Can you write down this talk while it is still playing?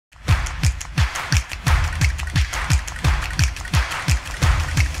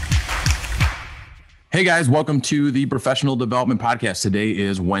Hey guys, welcome to the Professional Development Podcast. Today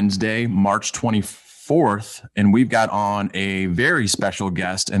is Wednesday, March 24th, and we've got on a very special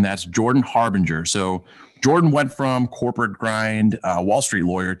guest, and that's Jordan Harbinger. So Jordan went from corporate grind, Wall Street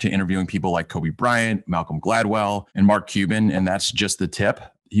lawyer, to interviewing people like Kobe Bryant, Malcolm Gladwell, and Mark Cuban, and that's just the tip.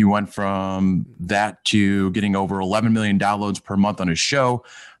 He went from that to getting over 11 million downloads per month on his show,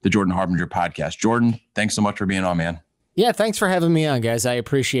 the Jordan Harbinger Podcast. Jordan, thanks so much for being on, man. Yeah, thanks for having me on, guys. I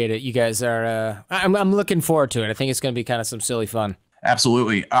appreciate it. You guys are, I'm looking forward to it. I think it's going to be kind of some silly fun.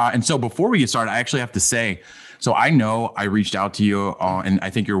 Absolutely. And so before we get started, I actually have to say, so I know I reached out to you and I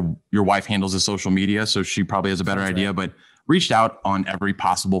think your wife handles the social media, so she probably has a better idea, right. But reached out on every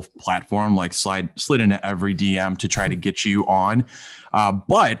possible platform, like slid into every DM to try to get you on.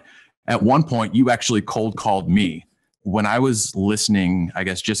 But at one point you actually cold called me when I was listening, I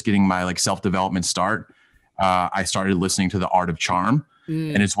guess, just getting my self-development start. I started listening to The Art of Charm,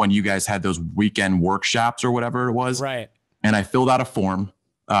 and it's when you guys had those weekend workshops or whatever it was. Right. And I filled out a form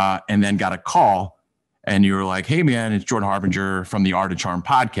and then got a call, and you were like, "Hey man, it's Jordan Harbinger from the Art of Charm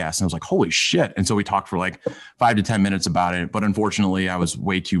podcast." And I was like, "Holy shit." And so we talked for like 5 to 10 minutes about it. But unfortunately, I was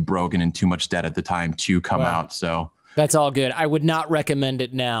way too broke and in too much debt at the time to come out. So that's all good. I would not recommend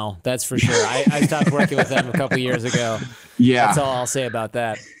it now. That's for sure. I stopped working with them a couple years ago. Yeah. That's all I'll say about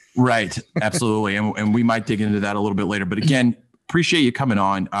that. Right. Absolutely. And we might dig into that a little bit later. But again, appreciate you coming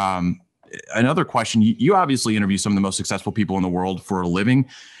on. Another question, you obviously interview some of the most successful people in the world for a living.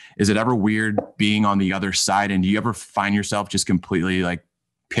 Is it ever weird being on the other side? And do you ever find yourself just completely like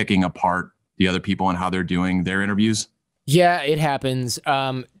picking apart the other people and how they're doing their interviews? Yeah, it happens.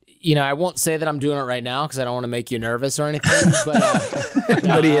 You know, I won't say that I'm doing it right now because I don't want to make you nervous or anything,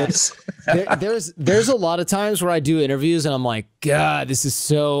 but he is. There's a lot of times where I do interviews and I'm like, God, this is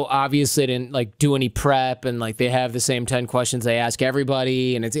so obvious. They didn't like do any prep, and like they have the same 10 questions they ask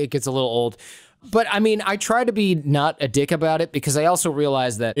everybody, and it gets a little old. But I mean, I try to be not a dick about it because I also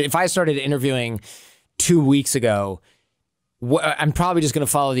realize that if I started interviewing 2 weeks ago, I'm probably just going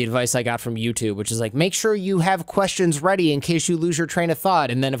to follow the advice I got from YouTube, which is like, make sure you have questions ready in case you lose your train of thought.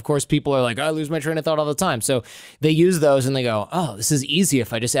 And then, of course, people are like, I lose my train of thought all the time. So they use those and they go, oh, this is easy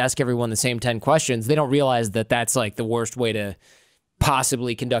if I just ask everyone the same 10 questions. They don't realize that that's like the worst way to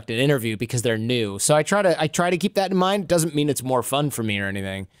possibly conduct an interview because they're new. So I try to keep that in mind. It doesn't mean it's more fun for me or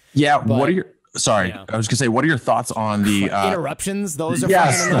anything. Yeah. But, Sorry, I was gonna say, what are your thoughts on the interruptions? Those are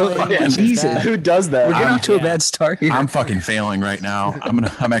fucking Jesus, who does that? We're getting off to a bad start here. I'm fucking failing right now.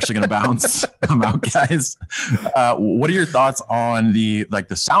 I'm actually gonna bounce. I'm out, guys. What are your thoughts on the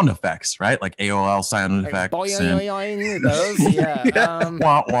sound effects, right? Like AOL sound effects. Those, yeah.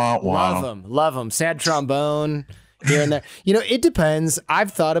 Wah, wah, wah. Love them. Sad trombone. Here and there. You know, it depends.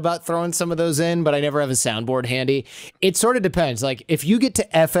 I've thought about throwing some of those in, but I never have a soundboard handy. It sort of depends. Like if you get to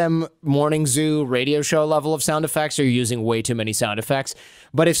FM morning zoo radio show level of sound effects, you're using way too many sound effects.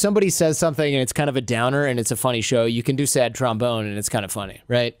 But if somebody says something and it's kind of a downer and it's a funny show, you can do sad trombone and it's kind of funny,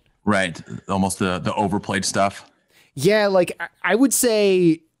 right? Right. Almost the overplayed stuff. Yeah, like I would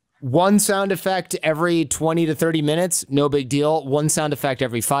say one sound effect every 20 to 30 minutes, no big deal. One sound effect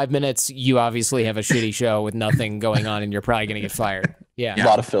every 5 minutes, you obviously have a shitty show with nothing going on and you're probably going to get fired. Yeah. A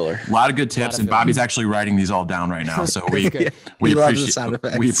lot of filler. A lot of good tips. And Bobby's actually writing these all down right now. So we appreciate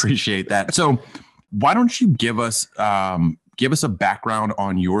that. So why don't you give us a background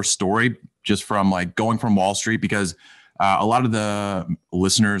on your story, just from like going from Wall Street, because a lot of the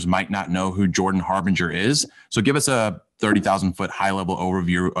listeners might not know who Jordan Harbinger is. So give us a 30,000 foot high level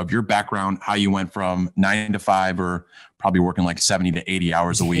overview of your background, how you went from 9 to 5 or probably working like 70 to 80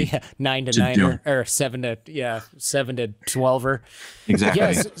 hours a week. Yeah, 9 to 9 or 7 to 12er. Exactly.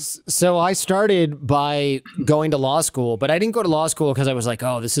 Yes. So I started by going to law school, but I didn't go to law school because I was like,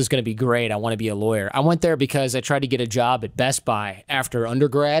 oh, this is going to be great. I want to be a lawyer. I went there because I tried to get a job at Best Buy after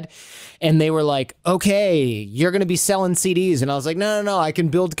undergrad. And they were like, okay, you're going to be selling CDs. And I was like, no, I can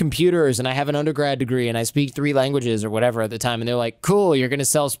build computers and I have an undergrad degree and I speak 3 languages or whatever at the time. And they're like, cool, you're going to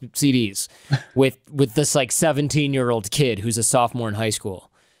sell CDs with this like 17-year-old kid who's a sophomore in high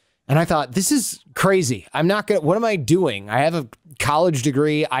school. And I thought, this is crazy. I'm not going to, what am I doing? I have a college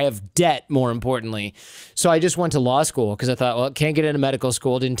degree. I have debt, more importantly. So I just went to law school because I thought, well, can't get into medical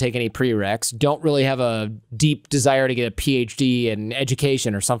school, didn't take any prereqs, don't really have a deep desire to get a PhD in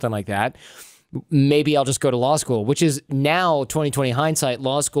education or something like that. Maybe I'll just go to law school, which is now 2020 hindsight.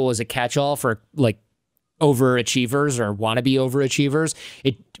 Law school is a catch-all for like overachievers or wannabe overachievers.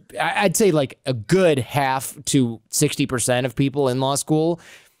 I'd say like a good half to 60% of people in law school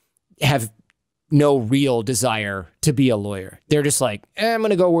have no real desire to be a lawyer. They're just like, I'm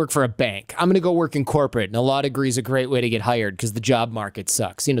going to go work for a bank. I'm going to go work in corporate. And a law degree is a great way to get hired because the job market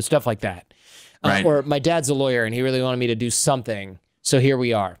sucks, you know, stuff like that. Right. Or my dad's a lawyer and he really wanted me to do something. So here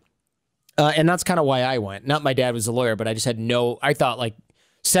we are. And that's kind of why I went. Not my dad was a lawyer, but I just had I thought like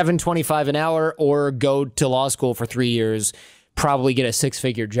 $7.25 an hour or go to law school for 3 years, probably get a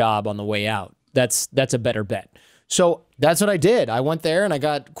 6-figure job on the way out. That's a better bet. So that's what I did. I went there and I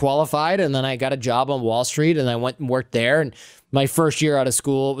got qualified, and then I got a job on Wall Street, and I went and worked there. And my first year out of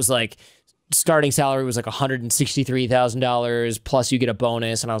school, it was like starting salary was like $163,000 plus you get a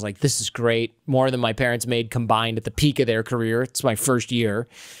bonus. And I was like, this is great. More than my parents made combined at the peak of their career. It's my first year.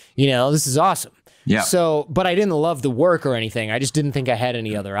 This is awesome. Yeah. So, but I didn't love the work or anything. I just didn't think I had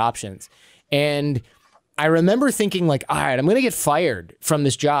any other options. And I remember thinking like, all right, I'm going to get fired from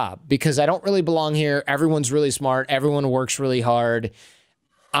this job because I don't really belong here. Everyone's really smart. Everyone works really hard.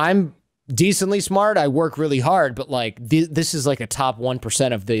 I'm decently smart. I work really hard, but like this is like a top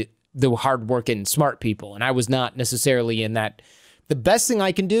 1% of the hardworking smart people. And I was not necessarily in that. The best thing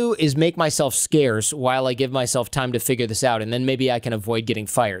I can do is make myself scarce while I give myself time to figure this out. And then maybe I can avoid getting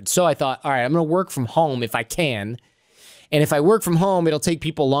fired. So I thought, all right, I'm going to work from home if I can. And if I work from home, it'll take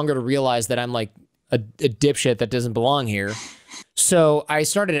people longer to realize that I'm like a dipshit that doesn't belong here. So I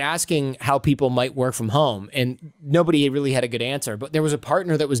started asking how people might work from home, and nobody really had a good answer. But there was a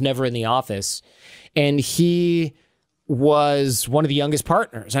partner that was never in the office, and he was one of the youngest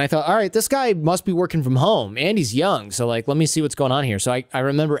partners. And I thought, all right, this guy must be working from home, and he's young. So like, let me see what's going on here. So I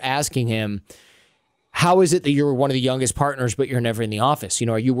remember asking him, how is it that you're one of the youngest partners, but you're never in the office?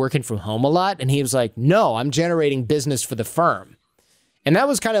 Are you working from home a lot? And he was like, no, I'm generating business for the firm. And that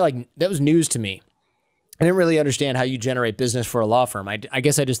was kind of like, that was news to me. I didn't really understand how you generate business for a law firm. I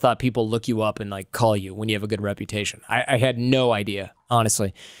guess I just thought people look you up and like call you when you have a good reputation. I had no idea,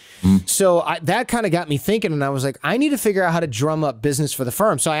 honestly. So that kind of got me thinking, and I was like, I need to figure out how to drum up business for the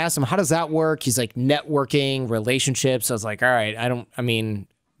firm. So I asked him, how does that work? He's like, networking, relationships. I was like, all right,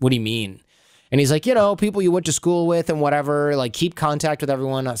 what do you mean? And he's like, people you went to school with and whatever, like keep contact with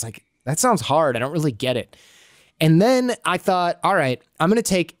everyone. I was like, that sounds hard. I don't really get it. And then I thought, all right, I'm going to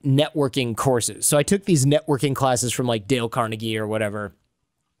take networking courses. So I took these networking classes from like Dale Carnegie or whatever.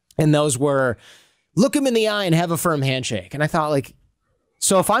 And those were look him in the eye and have a firm handshake. And I thought like,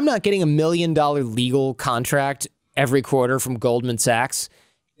 so if I'm not getting $1 million legal contract every quarter from Goldman Sachs,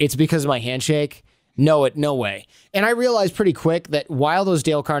 it's because of my handshake? No way. And I realized pretty quick that while those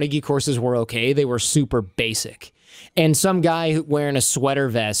Dale Carnegie courses were okay, they were super basic. And some guy wearing a sweater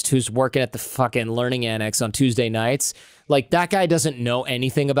vest who's working at the fucking Learning Annex on Tuesday nights, like that guy doesn't know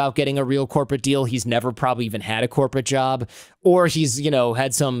anything about getting a real corporate deal. He's never probably even had a corporate job, or he's,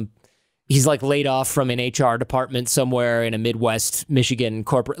 he's like laid off from an HR department somewhere in a Midwest Michigan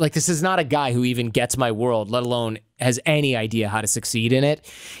corporate. Like this is not a guy who even gets my world, let alone has any idea how to succeed in it.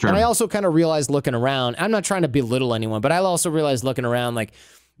 Sure. And I also kind of realized looking around, I'm not trying to belittle anyone, but I also realized looking around, like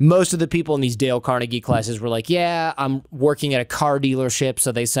most of the people in these Dale Carnegie classes were like, yeah, I'm working at a car dealership,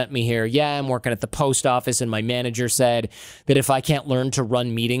 so they sent me here. Yeah, I'm working at the post office, and my manager said that if I can't learn to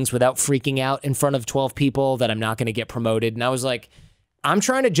run meetings without freaking out in front of 12 people, that I'm not going to get promoted. And I was like, I'm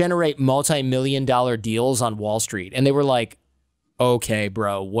trying to generate multi-million-dollar deals on Wall Street. And they were like, okay,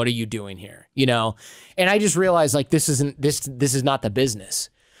 bro, what are you doing here? And I just realized like, this is not the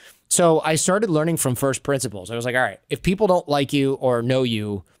business. So I started learning from first principles. I was like, all right, if people don't like you or know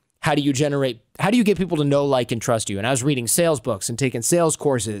you, how do you get people to know, like, and trust you? And I was reading sales books and taking sales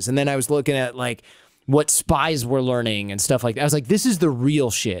courses. And then I was looking at like what spies were learning and stuff like that. I was like, this is the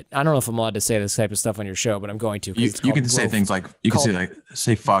real shit. I don't know if I'm allowed to say this type of stuff on your show, but I'm going to. You can say things like,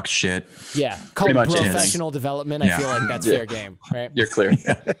 say fuck shit. Yeah. Called professional development. I feel like that's fair game, right? You're clear.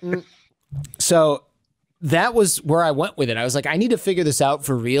 So that was where I went with it. I was like, I need to figure this out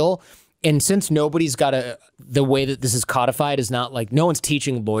for real. And since nobody's got the way that this is codified is not like, no one's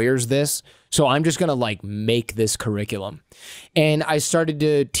teaching lawyers this. So I'm just going to like make this curriculum. And I started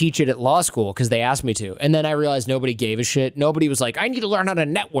to teach it at law school because they asked me to. And then I realized nobody gave a shit. Nobody was like, I need to learn how to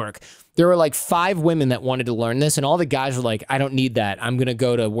network. There were like 5 women that wanted to learn this. And all the guys were like, I don't need that. I'm going to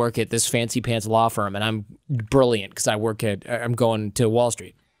go to work at this fancy pants law firm. And I'm brilliant because I'm going to Wall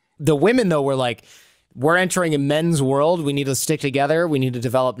Street. The women though were like, we're entering a men's world. We need to stick together. We need to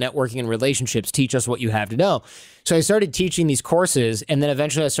develop networking and relationships. Teach us what you have to know. So I started teaching these courses, and then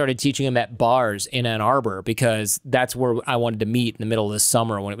eventually I started teaching them at bars in Ann Arbor because that's where I wanted to meet in the middle of this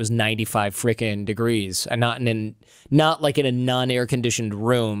summer when it was 95 freaking degrees, and not like in a non-air conditioned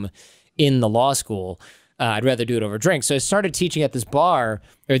room in the law school. I'd rather do it over drinks. So I started teaching at this bar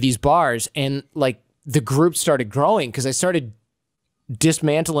or these bars, and like the group started growing because I started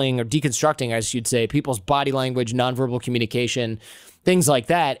dismantling or deconstructing, I should say, people's body language, nonverbal communication, things like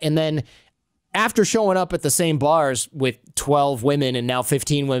that. And then after showing up at the same bars with 12 women and now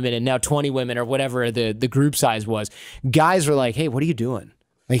 15 women and now 20 women or whatever the group size was, guys were like, hey, what are you doing?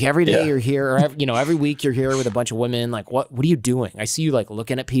 Like every day you're here, or every week you're here with a bunch of women. Like, what are you doing? I see you like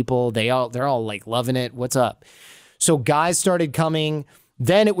looking at people. They're all like loving it. What's up? So guys started coming.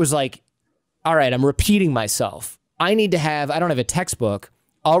 Then it was like, all right, I'm repeating myself. I don't have a textbook.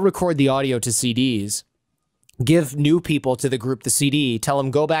 I'll record the audio to CDs, give new people to the group the CD, tell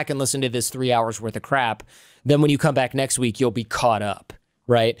them go back and listen to this 3 hours worth of crap. Then when you come back next week, you'll be caught up,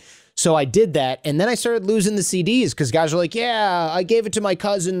 right? So I did that, and then I started losing the CDs because guys were like, yeah, I gave it to my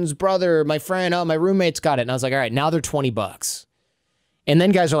cousin's brother, my friend, my roommate's got it. And I was like, all right, now they're $20. And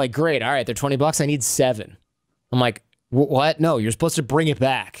then guys are like, great, all right, they're $20, I need 7. I'm like, what? No, you're supposed to bring it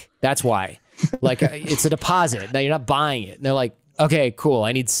back. That's why. Like, it's a deposit. Now you're not buying it. And they're like, okay, cool,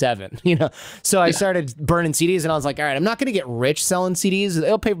 I need 7, So I started burning CDs, and I was like, all right, I'm not going to get rich selling CDs.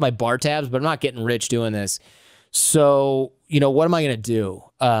 It'll pay for my bar tabs, but I'm not getting rich doing this. So, what am I going to do?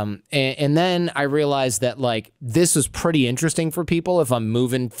 And then I realized that, like, this was pretty interesting for people if I'm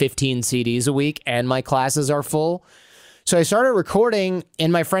moving 15 CDs a week and my classes are full. So I started recording,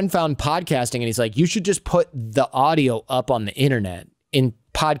 and my friend found podcasting, and he's like, you should just put the audio up on the internet, and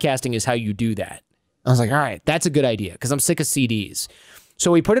podcasting is how you do that. I was like, all right, that's a good idea because I'm sick of CDs.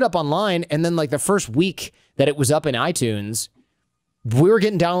 So we put it up online, and then like the first week that it was up in iTunes, we were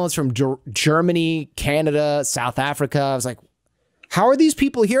getting downloads from Germany, Canada, South Africa. I was like, how are these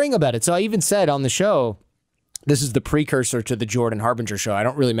people hearing about it? So I even said on the show, this is the precursor to the Jordan Harbinger Show. I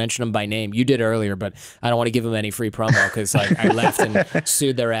don't really mention them by name. You did earlier, but I don't want to give them any free promo because like I left and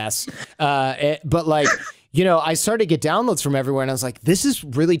sued their ass. But like, I started to get downloads from everywhere, and I was like, this is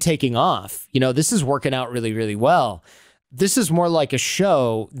really taking off. This is working out really, really well. This is more like a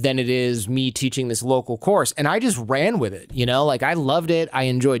show than it is me teaching this local course. And I just ran with it, like I loved it. I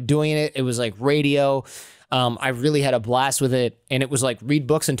enjoyed doing it. It was like radio. I really had a blast with it. And it was like, read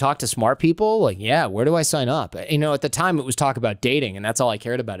books and talk to smart people. Like, yeah, where do I sign up? At the time it was talk about dating, and that's all I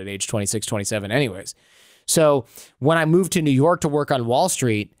cared about at age 26, 27 anyways. So when I moved to New York to work on Wall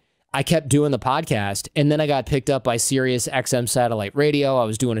Street, I kept doing the podcast, and then I got picked up by Sirius XM satellite radio. I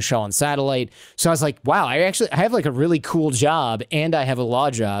was doing a show on satellite. So I was like, wow, I have like a really cool job, and I have a law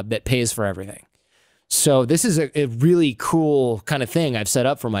job that pays for everything. So this is a really cool kind of thing I've set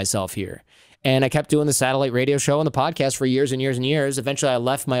up for myself here. And I kept doing the satellite radio show and the podcast for years and years and years. Eventually I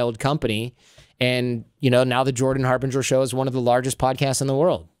left my old company, and now the Jordan Harbinger Show is one of the largest podcasts in the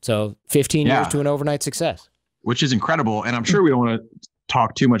world. So 15 years to an overnight success. Which is incredible. And I'm sure we don't want to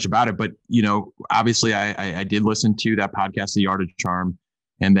talk too much about it, but obviously I did listen to that podcast, The Art of Charm,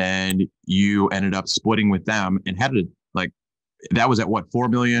 and then you ended up splitting with them and had to that was at what, 4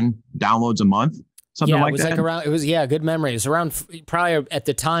 million downloads a month, something like that. Good memory. It was around probably at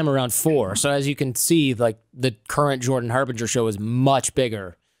the time around 4. So as you can see, like the current Jordan Harbinger Show is much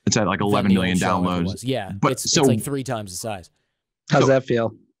bigger. It's at like 11 million downloads. Yeah, but it's like 3 times the size. How's that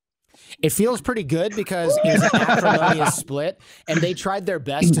feel? It feels pretty good because it's an acrimonious split, and they tried their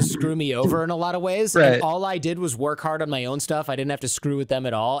best to screw me over in a lot of ways. Right. And all I did was work hard on my own stuff. I didn't have to screw with them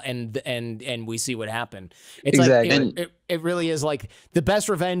at all, and we see what happened. It's exactly. Like it really is like the best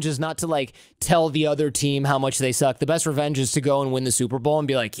revenge is not to like tell the other team how much they suck. The best revenge is to go and win the Super Bowl and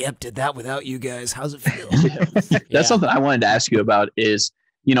be like, "Yep, did that without you guys. How's it feel?" That's something I wanted to ask you about. Is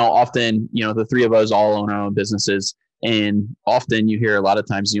often the 3 of us all own our own businesses. And often you hear a lot of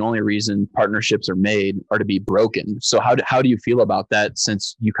times the only reason partnerships are made are to be broken. So how do you feel about that,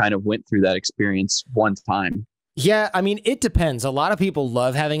 since you kind of went through that experience one time? Yeah, I mean, it depends. A lot of people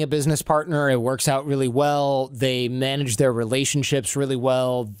love having a business partner. It works out really well. They manage their relationships really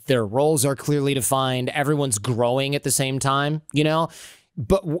well. Their roles are clearly defined. Everyone's growing at the same time,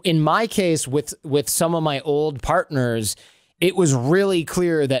 But in my case, with some of my old partners, it was really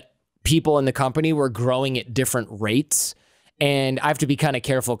clear that people in the company were growing at different rates. And I have to be kind of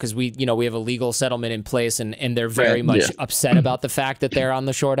careful because we have a legal settlement in place, and they're very much upset about the fact that they're on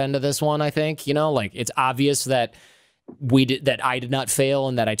the short end of this one. I think, like it's obvious that I did not fail,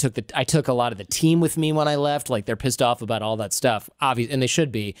 and that I took a lot of the team with me when I left. Like they're pissed off about all that stuff, obvious, and they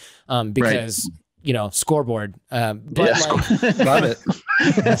should be, because scoreboard. But love it.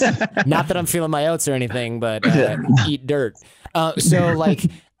 Not that I'm feeling my oats or anything, but eat dirt. So like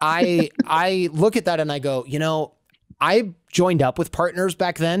I look at that and I go, I joined up with partners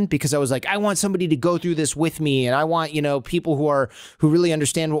back then because I was like, I want somebody to go through this with me, and I want, people who really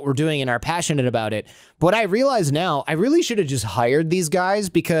understand what we're doing and are passionate about it. But I realize now I really should have just hired these guys,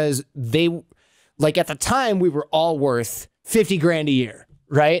 because they, like at the time, we were all worth 50 grand a year,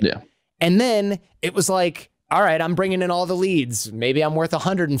 right? Yeah. And then it was like, all right, I'm bringing in all the leads. Maybe I'm worth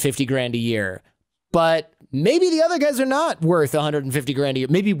 150 grand a year, but maybe the other guys are not worth 150 grand a year.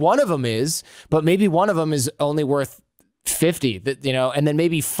 Maybe one of them is, but maybe one of them is only worth 50, that, you know, and then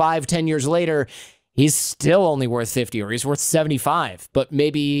maybe 5-10 years later, he's still only worth 50 or he's worth 75, but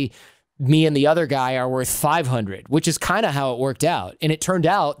maybe me and the other guy are worth 500, which is kind of how it worked out. And it turned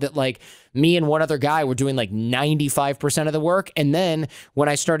out that like me and one other guy were doing like 95% of the work. And then when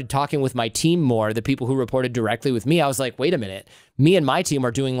I started talking with my team more, the people who reported directly with me, I was like, wait a minute, me and my team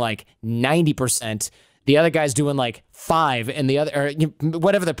are doing like 90%. The other guy's doing like 5, and the other, or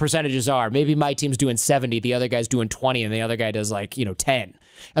whatever the percentages are. Maybe my team's doing 70, the other guy's doing 20, and the other guy does like, 10.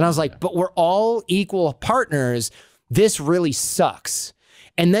 And I was like, but we're all equal partners. This really sucks.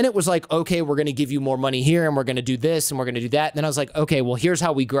 And then it was like, okay, we're going to give you more money here, and we're going to do this, and we're going to do that. And then I was like, okay, well, here's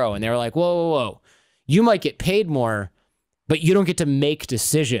how we grow. And they were like, whoa, whoa, whoa. You might get paid more, but you don't get to make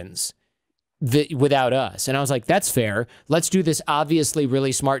decisions without us. And I was like, that's fair. Let's do this obviously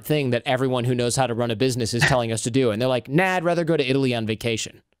really smart thing that everyone who knows how to run a business is telling us to do. And they're like, nah, I'd rather go to Italy on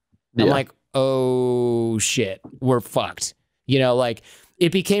vacation. Yeah. I'm like, oh shit, we're fucked. Like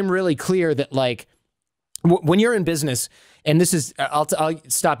it became really clear that like when you're in business, and this is, I'll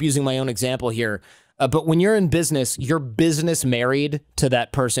stop using my own example here, but when you're in business, you're business married to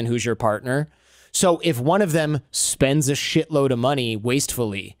that person who's your partner. So if one of them spends a shitload of money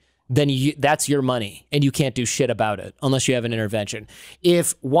wastefully, then that's your money and you can't do shit about it unless you have an intervention.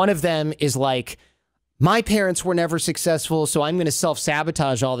 If one of them is like, my parents were never successful, so I'm going to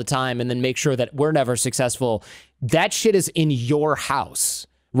self-sabotage all the time and then make sure that we're never successful, that shit is in your house,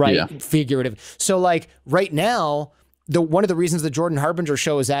 right? Yeah. Figurative. So like right now, one of the reasons the Jordan Harbinger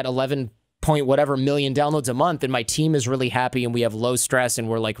Show is at 11 point whatever million downloads a month and my team is really happy and we have low stress and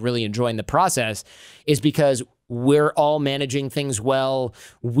we're like really enjoying the process is because we're all managing things well.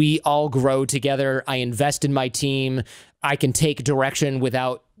 We all grow together. I invest in my team. I can take direction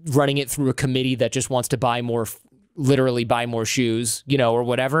without running it through a committee that just wants to buy more, literally buy more shoes, or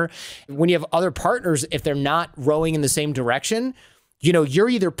whatever. When you have other partners, if they're not rowing in the same direction, you're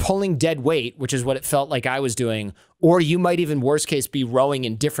either pulling dead weight, which is what it felt like I was doing, or you might even, worst case, be rowing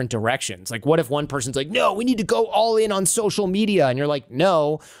in different directions. Like, what if one person's like, no, we need to go all in on social media. And you're like,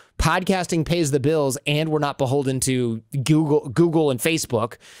 no, podcasting pays the bills and we're not beholden to Google and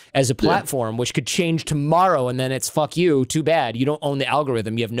Facebook as a platform, which could change tomorrow. And then it's fuck you, too bad. You don't own the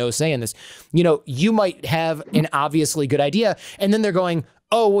algorithm. You have no say in this. You might have an obviously good idea. And then they're going,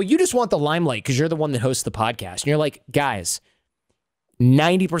 oh, well, you just want the limelight because you're the one that hosts the podcast. And you're like, guys,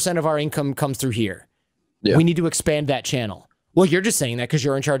 90% of our income comes through here. Yeah. We need to expand that channel. Well, you're just saying that because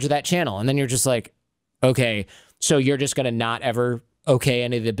you're in charge of that channel. And then you're just like, okay, so you're just going to not ever okay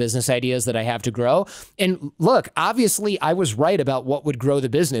any of the business ideas that I have to grow. And look, obviously I was right about what would grow the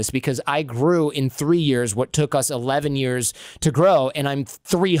business because I grew in 3 years what took us 11 years to grow, and I'm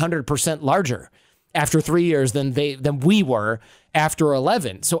 300% larger after 3 years than we were after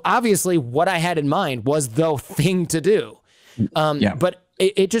 11. So obviously what I had in mind was the thing to do. But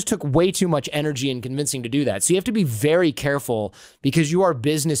it just took way too much energy and convincing to do that. So you have to be very careful because you are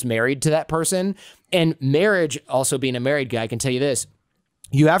business married to that person. And marriage, also being a married guy, I can tell you this,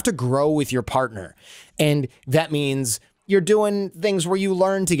 you have to grow with your partner. And that means you're doing things where you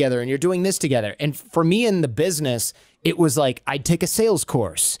learn together and you're doing this together. And for me in the business, it was like I'd take a sales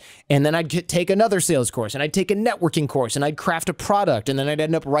course and then I'd take another sales course and I'd take a networking course and I'd craft a product and then I'd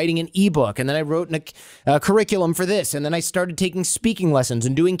end up writing an ebook and then I wrote a curriculum for this and then I started taking speaking lessons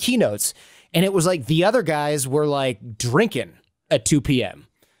and doing keynotes. And it was like the other guys were like drinking at 2 p.m.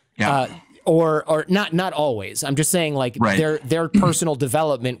 Yeah. Or not always. I'm just saying like their personal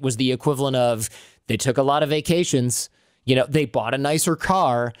development was the equivalent of they took a lot of vacations, they bought a nicer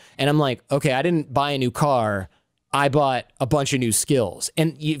car. And I'm like, okay, I didn't buy a new car. I bought a bunch of new skills.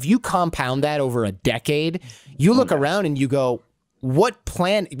 And if you compound that over a decade, you look around and you go, what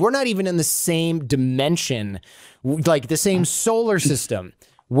plan? We're not even in the same dimension, like the same solar system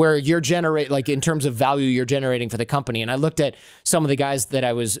where you're like in terms of value you're generating for the company. And I looked at some of the guys that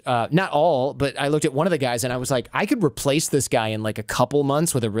I was, not all, but I looked at one of the guys and I was like, I could replace this guy in like a couple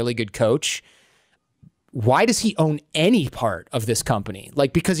months with a really good coach. Why does he own any part of this company?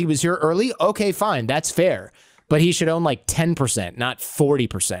 Like because he was here early? Okay, fine. That's fair. But he should own like 10%, not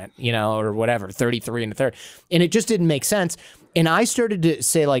 40%, or whatever, 33 and a third. And it just didn't make sense. And I started to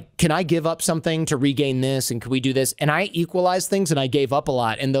say like, can I give up something to regain this? And can we do this? And I equalized things and I gave up a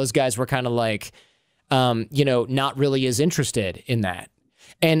lot. And those guys were kind of like, not really as interested in that.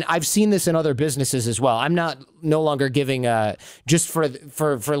 And I've seen this in other businesses as well. I'm no longer giving just for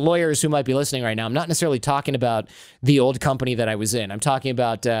lawyers who might be listening right now. I'm not necessarily talking about the old company that I was in. I'm talking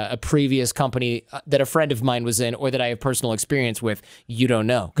about a previous company that a friend of mine was in, or that I have personal experience with. You don't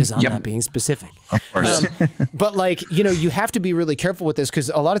know because I'm not being specific. Of course. But like, you know, you have to be really careful with this, because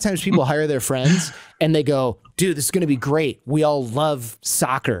a lot of times people hire their friends and they go, dude, this is going to be great. We all love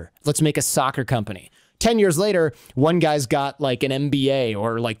soccer. Let's make a soccer company. 10 years later, one guy's got like an MBA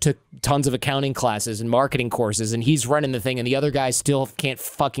or like took tons of accounting classes and marketing courses, and he's running the thing, and the other guy still can't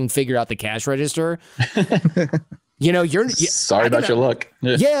fucking figure out the cash register. You know, sorry about your luck.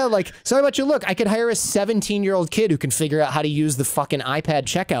 Yeah, like, sorry about your luck. I could hire a 17-year-old kid who can figure out how to use the fucking iPad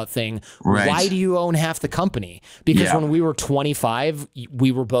checkout thing. Right. Why do you own half the company? Because when we were 25,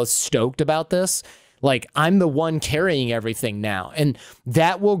 we were both stoked about this. Like, I'm the one carrying everything now. And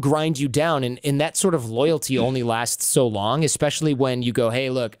that will grind you down. And that sort of loyalty only lasts so long, especially when you go, hey,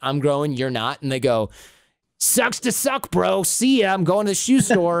 look, I'm growing, you're not. And they go, sucks to suck, bro. See ya. I'm going to the shoe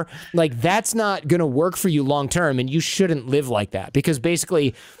store. Like, that's not going to work for you long term. And you shouldn't live like that, because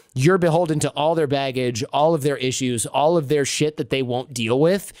basically you're beholden to all their baggage, all of their issues, all of their shit that they won't deal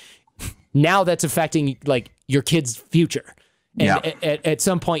with. Now that's affecting like your kid's future. And at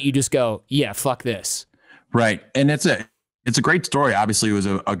some point you just go, yeah, fuck this. Right. And it's a great story. Obviously it was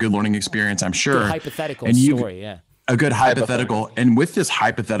a good learning experience, I'm sure. Good hypothetical story. Yeah. A good hypothetical. And with this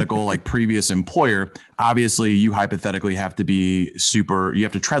hypothetical, like previous employer, obviously you hypothetically have to be you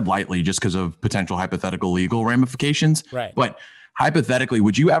have to tread lightly just because of potential hypothetical legal ramifications. Right. But hypothetically,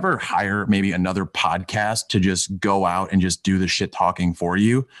 would you ever hire maybe another podcast to just go out and just do the shit talking for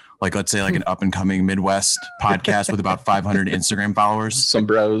you? Like, let's say like an up and coming Midwest podcast with about 500 Instagram followers. Some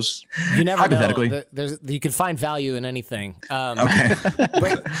bros. You never Hypothetically. know. You can find value in anything. Okay.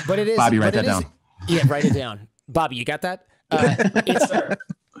 But it is. Bobby, write that down. Yeah, write it down. Bobby, you got that?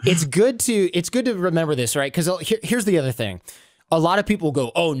 It's good to remember this, right? Because here's the other thing. A lot of people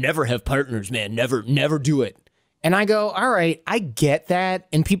go, oh, never have partners, man. Never do it. And I go, all right, I get that.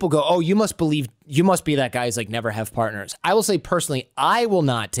 And people go, oh, you must be that guy who's like never have partners. I will say personally, I will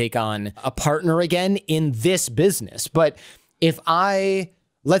not take on a partner again in this business. But if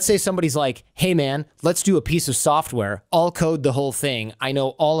let's say somebody's like, hey man, let's do a piece of software. I'll code the whole thing. I know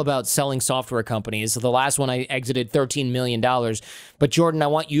all about selling software companies. The last one I exited $13 million. But Jordan, I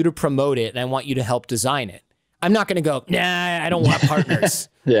want you to promote it and I want you to help design it. I'm not going to go, nah, I don't want partners.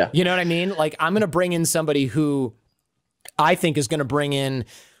 Yeah. You know what I mean? Like, I'm going to bring in somebody who I think is going to bring in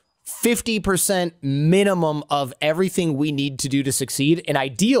 50% minimum of everything we need to do to succeed. And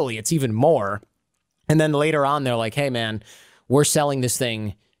ideally, it's even more. And then later on, they're like, hey, man, we're selling this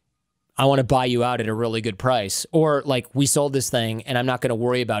thing. I want to buy you out at a really good price. Or like, we sold this thing and I'm not going to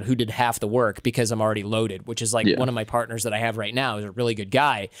worry about who did half the work because I'm already loaded, which is like one of my partners that I have right now is a really good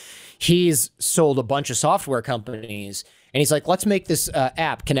guy. He's sold a bunch of software companies and he's like, let's make this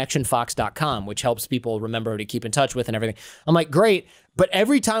app, connectionfox.com, which helps people remember to keep in touch with and everything. I'm like, great. But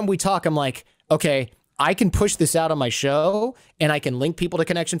every time we talk, I'm like, okay, I can push this out on my show and I can link people to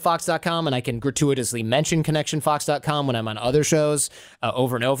connectionfox.com and I can gratuitously mention connectionfox.com when I'm on other shows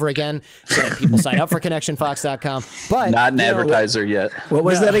over and over again so that people sign up for connectionfox.com. But not an advertiser yet. What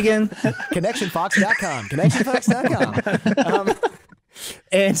was that again? Connectionfox.com. Connectionfox.com.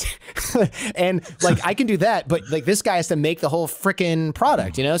 And like I can do that, but like this guy has to make the whole freaking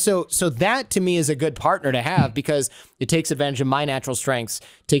product, you know? So that to me is a good partner to have because it takes advantage of my natural strengths,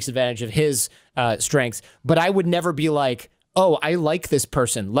 takes advantage of his strengths. But I would never be like, oh, I like this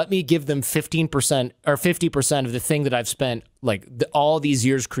person. Let me give them 15% or 50% of the thing that I've spent like all these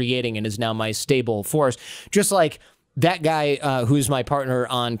years creating and is now my stable force. Just like that guy who's my partner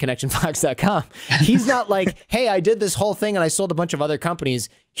on connectionfox.com, he's not like, hey, I did this whole thing and I sold a bunch of other companies.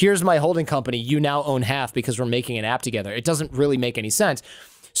 Here's my holding company. You now own half because we're making an app together. It doesn't really make any sense.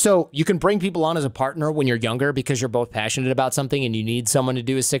 So you can bring people on as a partner when you're younger because you're both passionate about something and you need someone to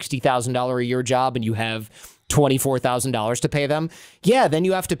do a $60,000 a year job and you have $24,000 to pay them. Yeah, then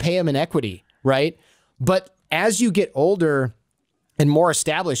you have to pay them in equity, right? But as you get older and more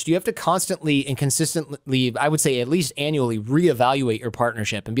established, you have to constantly and consistently, I would say at least annually, reevaluate your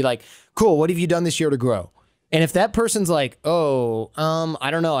partnership and be like, cool, what have you done this year to grow? And if that person's like, oh,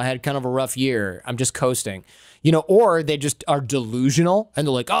 I don't know, I had kind of a rough year, I'm just coasting, you know, or they just are delusional and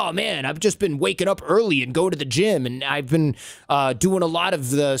they're like, oh man, I've just been waking up early and going to the gym and I've been doing a lot of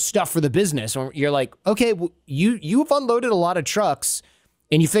the stuff for the business. Or you're like, okay, well, you've unloaded a lot of trucks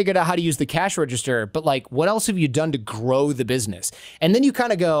and you figured out how to use the cash register, but like, what else have you done to grow the business? And then you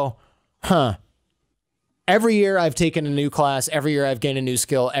kind of go, huh, every year I've taken a new class, every year I've gained a new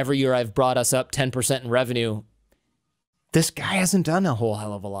skill, every year I've brought us up 10% in revenue. this guy hasn't done a whole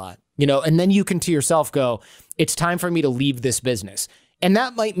hell of a lot, you know, and then you can to yourself go, it's time for me to leave this business. And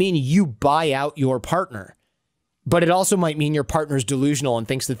that might mean you buy out your partner, but it also might mean your partner's delusional and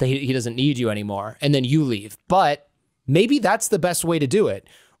thinks that he doesn't need you anymore. And then you leave. But maybe that's the best way to do it.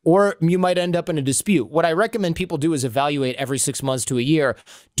 Or you might end up in a dispute. What I recommend people do is evaluate every 6 months to a year.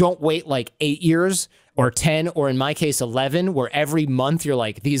 Don't wait like 8 years or 10, or in my case, 11, where every month you're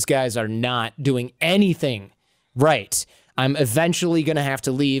like, these guys are not doing anything right. I'm eventually going to have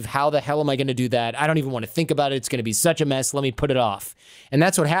to leave. How the hell am I going to do that? I don't even want to think about it. It's going to be such a mess. Let me put it off. And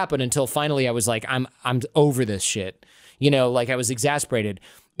that's what happened until finally I was like, I'm over this shit. You know, like I was exasperated.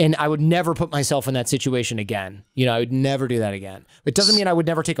 And I would never put myself in that situation again. You know, I would never do that again. It doesn't mean I would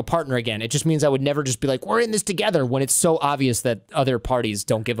never take a partner again. It just means I would never just be like, we're in this together, when it's so obvious that other parties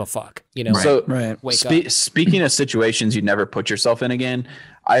don't give a fuck. You know, so wake up. Speaking of situations you never put yourself in again,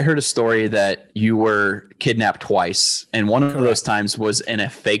 I heard a story that you were kidnapped twice. And one of those times was in a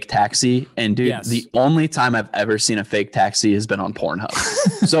fake taxi. And dude, the only time I've ever seen a fake taxi has been on Pornhub.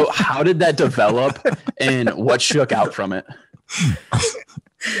 So how did that develop and what shook out from it?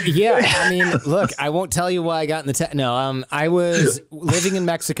 Yeah, I mean, look, I won't tell you why I got in the no. I was living in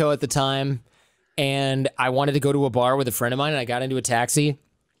Mexico at the time, and I wanted to go to a bar with a friend of mine, and I got into a taxi.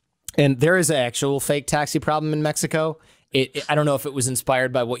 And there is an actual fake taxi problem in Mexico. I don't know if it was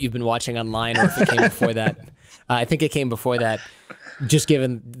inspired by what you've been watching online or if it came before that. I think it came before that, just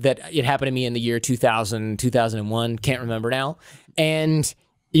given that it happened to me in the year 2000, 2001. Can't remember now. And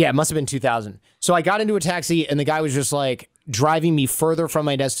yeah, it must have been 2000. So I got into a taxi, and the guy was just like, driving me further from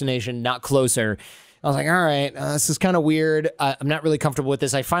my destination, not closer. I was like, all right, this is kind of weird. I'm not really comfortable with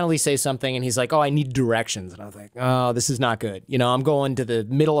this. I finally say something, and he's like, oh, I need directions. And I was like, oh, this is not good. You know, I'm going to the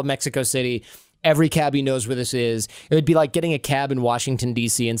middle of Mexico City. Every cabbie knows where this is. It would be like getting a cab in Washington,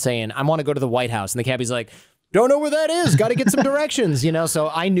 D.C. and saying, I want to go to the White House. And the cabbie's like, don't know where that is. Got to get some directions, you know? So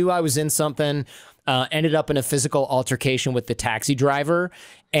I knew I was in something. Ended up in a physical altercation with the taxi driver,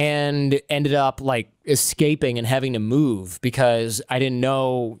 and ended up like escaping and having to move because I didn't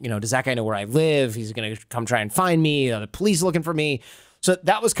know, you know, does that guy know where I live? He's going to come try and find me. The police looking for me. So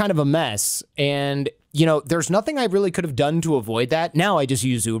that was kind of a mess. And, you know, there's nothing I really could have done to avoid that. Now I just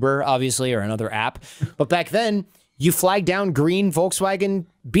use Uber, obviously, or another app. But back then, you flag down green Volkswagen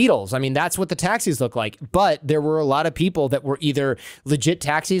Beetles. I mean, that's what the taxis look like. But there were a lot of people that were either legit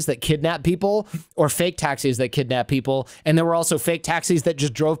taxis that kidnap people or fake taxis that kidnap people. And there were also fake taxis that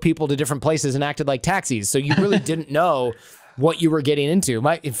just drove people to different places and acted like taxis. So you really didn't know what you were getting into.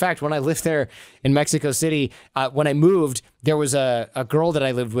 In fact, when I lived there in Mexico City, when I moved, there was a girl that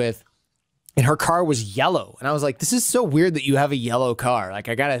I lived with, and her car was yellow. And I was like, this is so weird that you have a yellow car. Like,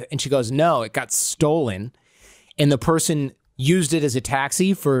 and she goes, no, it got stolen. And the person used it as a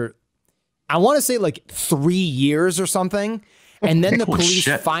taxi for, I want to say like 3 years or something. And then the police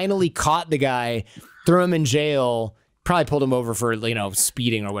finally caught the guy, threw him in jail, probably pulled him over for, you know,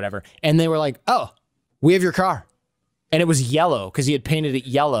 speeding or whatever. And they were like, oh, we have your car. And it was yellow because he had painted it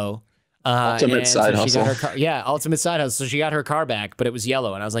yellow. Ultimate side hustle. Yeah, ultimate side hustle. So she got her car back, but it was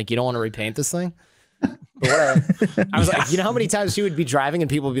yellow. And I was like, you don't want to repaint this thing? But whatever. I was like, you know how many times she would be driving and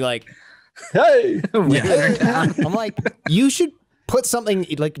people would be like, hey, I'm like, you should put something,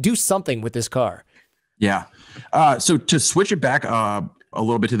 like do something with this car. Yeah. So to switch it back a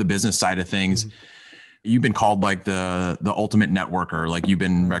little bit to the business side of things, you've been called like the ultimate networker. Like you've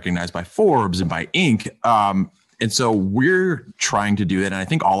been recognized by Forbes and by Inc. And so we're trying to do that. And I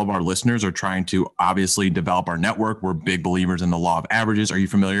think all of our listeners are trying to obviously develop our network. We're big believers in the law of averages. Are you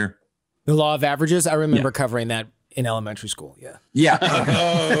familiar? The law of averages? I remember covering that in elementary school. Yeah. Yeah.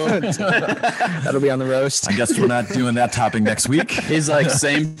 That'll be on the roast. I guess we're not doing that topic next week. He's like,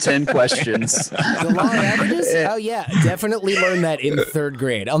 same 10 questions. The law of averages? Oh, yeah. Definitely learned that in 3rd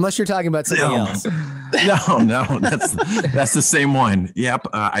grade, unless you're talking about something else. No, that's the same one. Yep.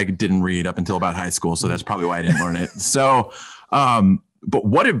 I didn't read up until about high school, so that's probably why I didn't learn it. So, but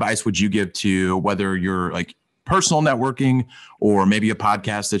what advice would you give to whether you're like personal networking or maybe a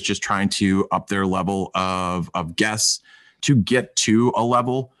podcast that's just trying to up their level of guests to get to a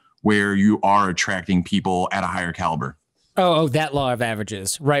level where you are attracting people at a higher caliber? Oh, that law of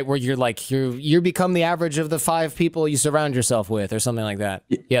averages, right? Where you're like, you become the average of the 5 people you surround yourself with or something like that.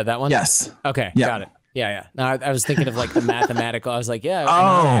 Yeah, that one? Yes. Okay, yeah. Got it. Yeah. No, I was thinking of like the mathematical. I was like, yeah,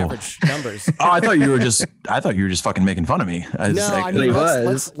 average numbers. Oh, I thought you were just fucking making fun of me. No, like, I mean,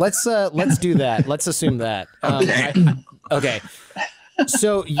 let's do that. Let's assume that. Okay.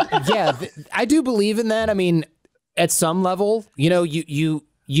 So yeah, I do believe in that. I mean, at some level, you know, you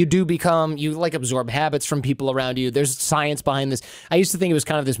you do become, you like absorb habits from people around you. There's science behind this. I used to think it was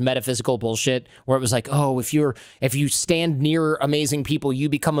kind of this metaphysical bullshit where it was like, oh, if you stand near amazing people, you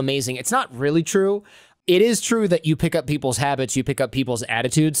become amazing. It's not really true. It is true that you pick up people's habits, you pick up people's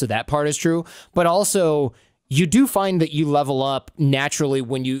attitudes, so that part is true. But also, you do find that you level up naturally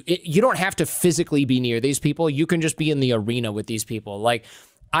when you don't have to physically be near these people. You can just be in the arena with these people. Like,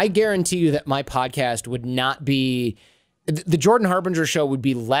 I guarantee you that my podcast would not be, the Jordan Harbinger Show would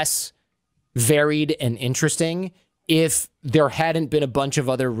be less varied and interesting if there hadn't been a bunch of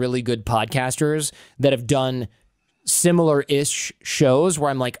other really good podcasters that have done similar-ish shows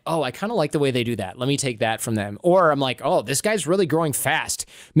where I'm like, oh, I kind of like the way they do that. Let me take that from them. Or I'm like, oh, this guy's really growing fast.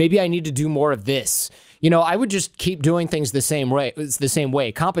 Maybe I need to do more of this. You know, I would just keep doing things the same way. It's the same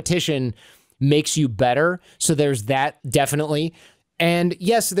way. Competition makes you better. So there's that, definitely. And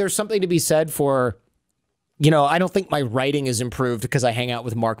yes, there's something to be said for, you know, I don't think my writing is improved because I hang out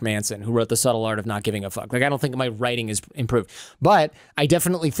with Mark Manson, who wrote The Subtle Art of Not Giving a Fuck. Like, I don't think my writing is improved. But I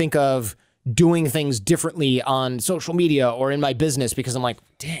definitely think of doing things differently on social media or in my business because I'm like,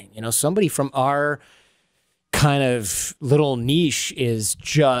 dang, you know, somebody from our kind of little niche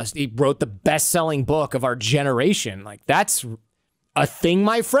he wrote the best-selling book of our generation. Like, that's a thing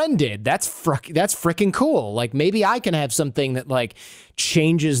my friend did. That's freaking cool. Like, maybe I can have something that like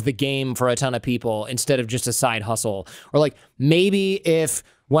changes the game for a ton of people instead of just a side hustle. Or like, maybe if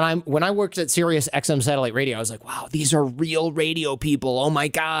when I worked at Sirius XM Satellite Radio, I was like, wow, these are real radio people. Oh my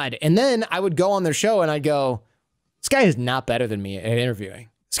God. And then I would go on their show and I'd go, this guy is not better than me at interviewing.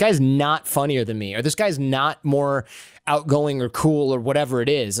 This guy's not funnier than me, or this guy's not more outgoing or cool or whatever it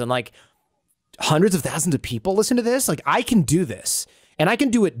is. And like, hundreds of thousands of people listen to this. Like, I can do this, and I can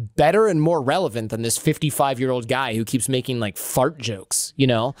do it better and more relevant than this 55-year-old guy who keeps making like fart jokes, you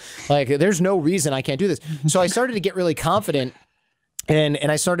know? Like, there's no reason I can't do this. So I started to get really confident, and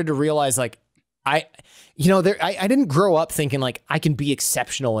I started to realize like, I didn't grow up thinking like I can be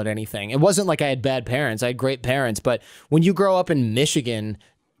exceptional at anything. It wasn't like I had bad parents. I had great parents. But when you grow up in Michigan,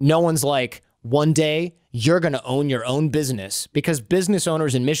 no one's like, one day you're going to own your own business, because business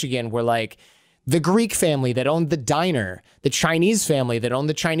owners in Michigan were like the Greek family that owned the diner, the Chinese family that owned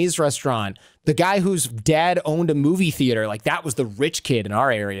the Chinese restaurant, the guy whose dad owned a movie theater. Like, that was the rich kid in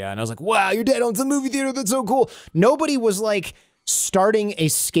our area. And I was like, wow, your dad owns a movie theater. That's so cool. Nobody was like starting a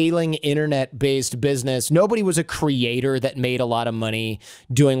scaling internet-based business. Nobody was a creator that made a lot of money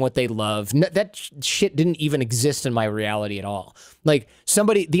doing what they love. That shit didn't even exist in my reality at all. Like,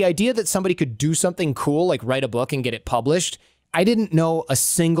 the idea that somebody could do something cool, like write a book and get it published, I didn't know a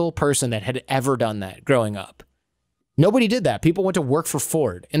single person that had ever done that growing up. Nobody did that. People went to work for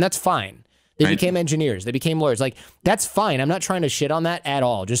Ford, and that's fine. They became engineers. They became lawyers. Like, that's fine. I'm not trying to shit on that at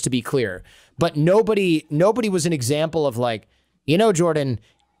all, just to be clear. But nobody was an example of like, you know, Jordan,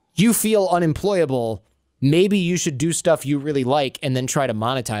 you feel unemployable. Maybe you should do stuff you really like and then try to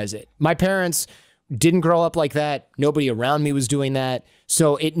monetize it. My parents didn't grow up like that. Nobody around me was doing that.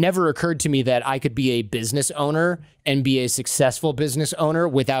 So it never occurred to me that I could be a business owner and be a successful business owner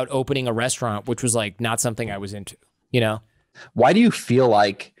without opening a restaurant, which was like not something I was into, you know? Why do you feel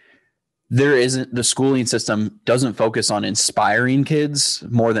like the schooling system doesn't focus on inspiring kids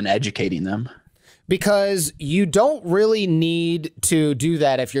more than educating them? Because you don't really need to do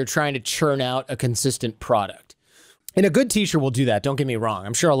that if you're trying to churn out a consistent product. And a good teacher will do that. Don't get me wrong.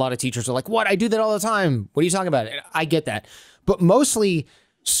 I'm sure a lot of teachers are like, what? I do that all the time. What are you talking about? I get that. But mostly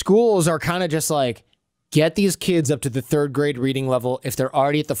schools are kind of just like, get these kids up to the 3rd grade reading level. If they're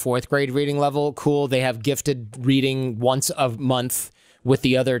already at the 4th grade reading level, cool. They have gifted reading once a month with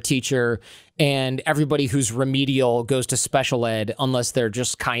the other teacher, and everybody who's remedial goes to special ed unless they're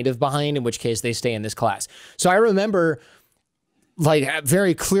just kind of behind, in which case they stay in this class. So I remember like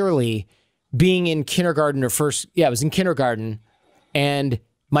very clearly being in kindergarten I was in kindergarten, and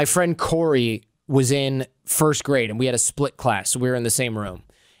my friend Corey was in 1st grade, and we had a split class. So we were in the same room,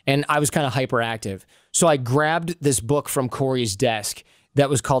 and I was kind of hyperactive. So I grabbed this book from Corey's desk that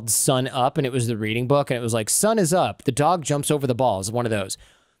was called Sun Up, and it was the reading book, and it was like, sun is up, the dog jumps over the ball. It was one of those.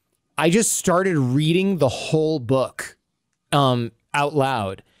 I just started reading the whole book out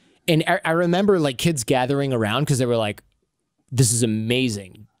loud. And I remember like kids gathering around because they were like, this is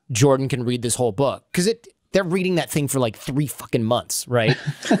amazing. Jordan can read this whole book. Because they're reading that thing for like 3 fucking months, right?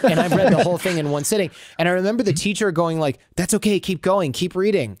 And I've read the whole thing in one sitting. And I remember the teacher going like, that's okay, keep going, keep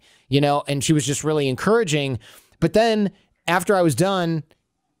reading, you know? And she was just really encouraging. But then after I was done,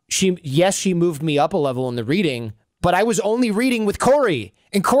 she moved me up a level in the reading, but I was only reading with Corey,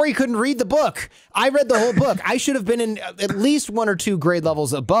 and Corey couldn't read the book. I read the whole book. I should have been in at least 1 or 2 grade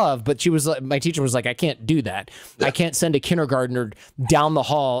levels above, but my teacher was like, I can't do that. Yeah. I can't send a kindergartner down the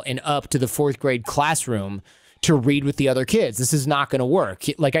hall and up to the 4th grade classroom to read with the other kids. This is not going to work.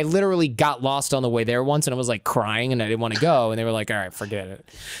 Like, I literally got lost on the way there once, and I was like crying, and I didn't want to go. And they were like, all right, forget it.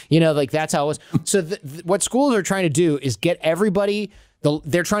 You know, like, that's how it was. So what schools are trying to do is get everybody,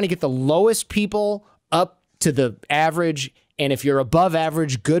 they're trying to get the lowest people up to the average. And if you're above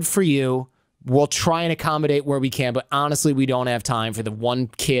average, good for you. We'll try and accommodate where we can, but honestly, we don't have time for the 1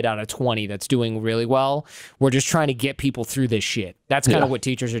 kid out of 20 that's doing really well. We're just trying to get people through this shit. That's kind of what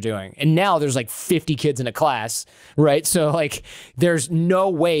teachers are doing. And now there's like 50 kids in a class, right? So like, there's no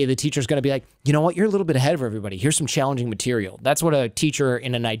way the teacher's going to be like, you know what, you're a little bit ahead of everybody. Here's some challenging material. That's what a teacher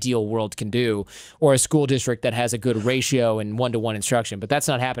in an ideal world can do, or a school district that has a good ratio and 1-to-1 instruction, but that's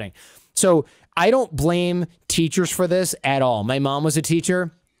not happening. So I don't blame teachers for this at all. My mom was a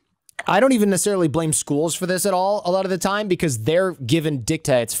teacher. I don't even necessarily blame schools for this at all a lot of the time, because they're given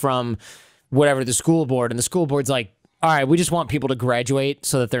dictates from whatever, the school board, and the school board's like, all right, we just want people to graduate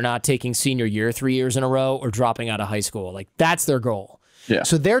so that they're not taking senior year 3 years in a row or dropping out of high school. Like, that's their goal. Yeah.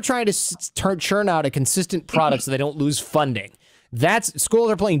 So they're trying to churn out a consistent product so they don't lose funding. Schools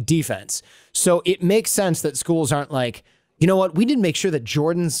are playing defense. So it makes sense that schools aren't like, you know what, we did make sure that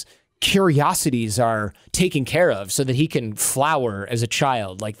Jordan's curiosities are taken care of so that he can flower as a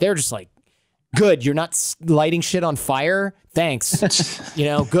child. Like, they're just like, good, you're not lighting shit on fire, thanks. You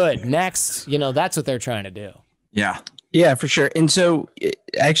know, good, next. You know, that's what they're trying to do. Yeah, for sure. And so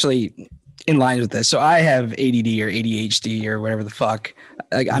actually, in line with this, so I have ADD or ADHD or whatever the fuck.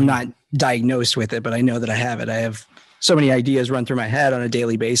 Like, I'm not diagnosed with it, but I know that I have it. I have so many ideas run through my head on a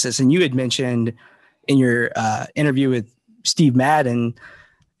daily basis. And you had mentioned in your interview with Steve Madden,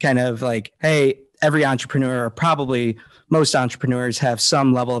 kind of like, hey, every entrepreneur, or probably most entrepreneurs, have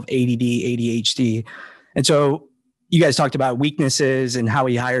some level of ADD, ADHD. And so you guys talked about weaknesses and how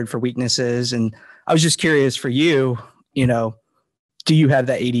he hired for weaknesses. And I was just curious for you, you know, do you have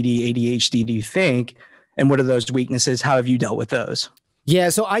that ADD, ADHD, do you think? And what are those weaknesses? How have you dealt with those? Yeah,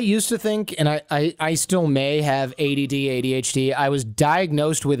 so I used to think, and I still may have ADD, ADHD. I was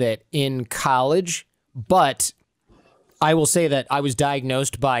diagnosed with it in college, but I will say that I was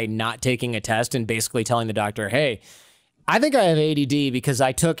diagnosed by not taking a test and basically telling the doctor, hey, I think I have ADD because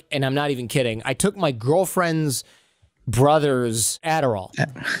I took, and I'm not even kidding, I took my girlfriend's brother's Adderall.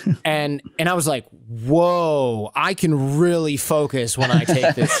 and I was like, whoa, I can really focus when I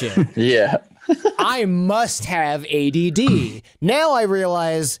take this shit. Yeah. I must have ADD. Now I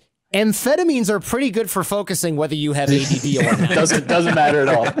realize amphetamines are pretty good for focusing whether you have ADD or not. Doesn't matter at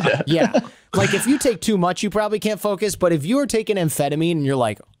all. Yeah. Like, if you take too much, you probably can't focus. But if you're taking amphetamine and you're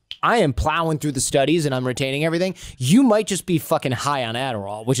like, I am plowing through the studies and I'm retaining everything, you might just be fucking high on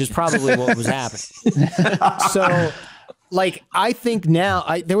Adderall, which is probably what was happening. So, like, I think now,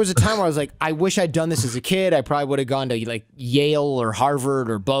 there was a time where I was like, I wish I'd done this as a kid. I probably would have gone to like Yale or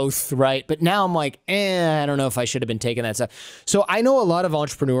Harvard or both, right? But now I'm like, I don't know if I should have been taking that stuff. So I know a lot of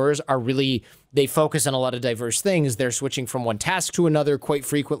entrepreneurs are really, they focus on a lot of diverse things. They're switching from one task to another quite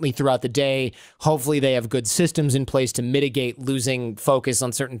frequently throughout the day. Hopefully they have good systems in place to mitigate losing focus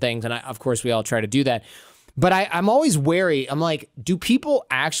on certain things. And of course, we all try to do that. But I'm always wary. I'm like, do people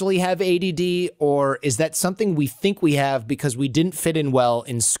actually have ADD, or is that something we think we have because we didn't fit in well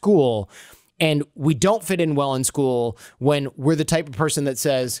in school? And we don't fit in well in school when we're the type of person that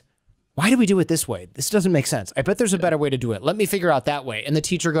says, why do we do it this way? This doesn't make sense. I bet there's a better way to do it. Let me figure out that way. And the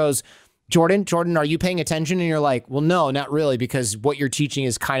teacher goes, Jordan, are you paying attention? And you're like, well, no, not really, because what you're teaching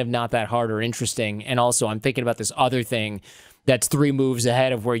is kind of not that hard or interesting. And also, I'm thinking about this other thing that's 3 moves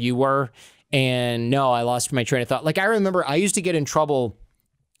ahead of where you were. And no, I lost my train of thought. Like, I remember I used to get in trouble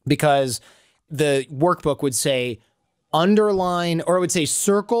because the workbook would say underline, or it would say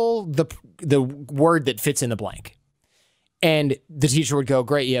circle the word that fits in the blank. And the teacher would go,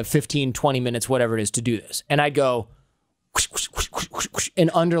 great, you have 15, 20 minutes, whatever it is, to do this. And I'd go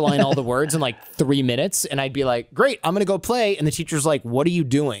and underline all the words in like 3 minutes. And I'd be like, great, I'm going to go play. And the teacher's like, what are you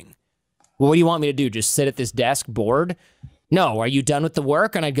doing? Well, what do you want me to do? Just sit at this desk bored? No, are you done with the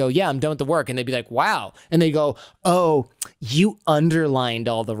work? And I'd go, yeah, I'm done with the work. And they'd be like, wow. And they go, oh, you underlined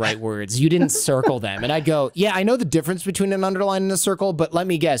all the right words. You didn't circle them. And I'd go, yeah, I know the difference between an underline and a circle, but let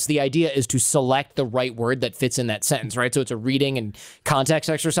me guess. The idea is to select the right word that fits in that sentence, right? So it's a reading and context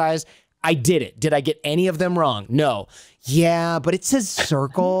exercise. I did it. Did I get any of them wrong? No. Yeah, but it says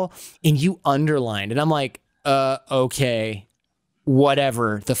circle and you underlined. And I'm like, okay,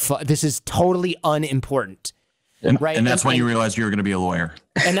 whatever. This is totally unimportant. right? And that's when you realized you were going to be a lawyer.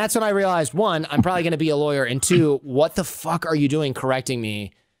 And that's when I realized, one, I'm probably going to be a lawyer. And two, what the fuck are you doing correcting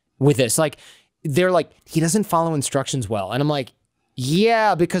me with this? Like, they're like, he doesn't follow instructions well. And I'm like,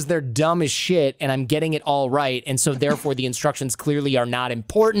 yeah, because they're dumb as shit and I'm getting it all right. And so therefore the instructions clearly are not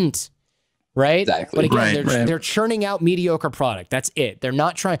important. Right? Exactly. But again, they're churning out mediocre product. That's it. They're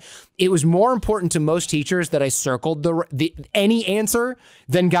not trying. It was more important to most teachers that I circled any answer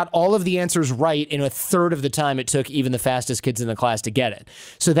than got all of the answers right in a third of the time it took even the fastest kids in the class to get it.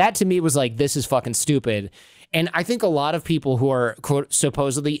 So that to me was like, this is fucking stupid. And I think a lot of people who are quote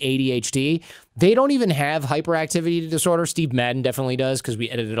supposedly ADHD, they don't even have hyperactivity disorder. Steve Madden definitely does because we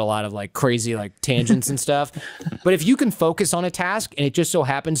edited a lot of like crazy like tangents and stuff. But if you can focus on a task and it just so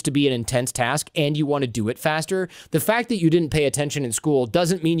happens to be an intense task and you want to do it faster, the fact that you didn't pay attention in school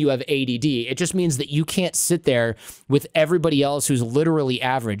doesn't mean you have ADD. It just means that you can't sit there with everybody else who's literally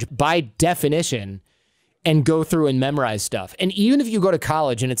average by definition and go through and memorize stuff. And even if you go to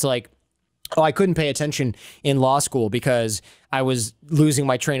college and it's like, oh, I couldn't pay attention in law school because I was losing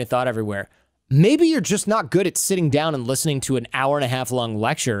my train of thought everywhere. Maybe you're just not good at sitting down and listening to an hour-and-a-half long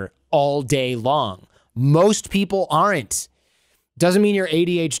lecture all day long. Most people aren't. Doesn't mean you're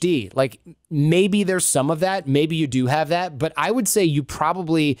ADHD. Like, maybe there's some of that. Maybe you do have that. But I would say you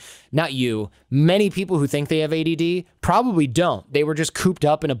probably, not you, many people who think they have ADD probably don't. They were just cooped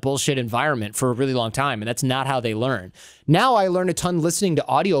up in a bullshit environment for a really long time, and that's not how they learn. Now I learn a ton listening to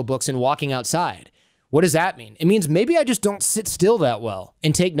audiobooks and walking outside. What does that mean? It means maybe I just don't sit still that well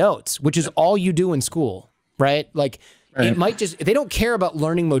and take notes, which is all you do in school, right? Like, it might just, they don't care about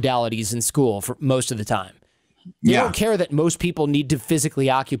learning modalities in school for most of the time. They don't care that most people need to physically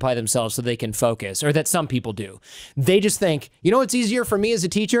occupy themselves so they can focus, or that some people do. They just think, you know what's easier for me as a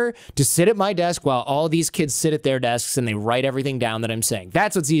teacher? To sit at my desk while all these kids sit at their desks and they write everything down that I'm saying.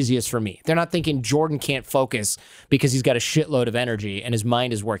 That's what's easiest for me. They're not thinking Jordan can't focus because he's got a shitload of energy and his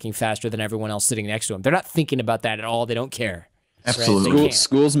mind is working faster than everyone else sitting next to him. They're not thinking about that at all. They don't care. Absolutely. Right?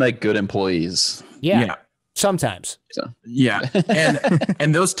 Schools make good employees. Yeah. Sometimes. So. Yeah.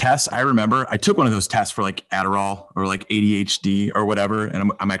 And those tests, I remember I took one of those tests for like Adderall or like ADHD or whatever.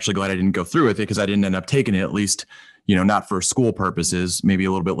 And I'm actually glad I didn't go through with it because I didn't end up taking it, at least, you know, not for school purposes, maybe a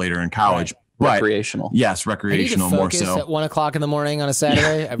little bit later in college. Right. But recreational. Yes, recreational more so. At 1 o'clock in the morning on a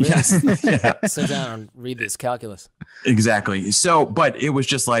Saturday. I really sit down and read this calculus. Exactly. So, but it was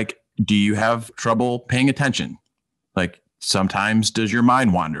just like, do you have trouble paying attention? Like sometimes does your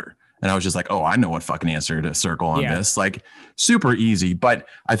mind wander? And I was just like, oh, I know what fucking answer to circle on this. Like super easy. But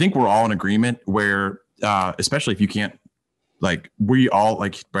I think we're all in agreement where, especially if you can't, like we all,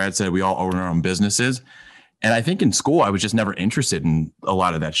 like Brad said, we all own our own businesses. And I think in school, I was just never interested in a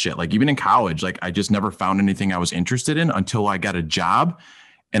lot of that shit. Like even in college, like I just never found anything I was interested in until I got a job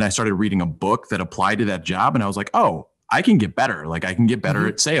and I started reading a book that applied to that job. And I was like, oh, I can get better. Like I can get better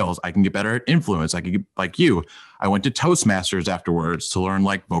at sales. I can get better at influence. I can get like you. I went to Toastmasters afterwards to learn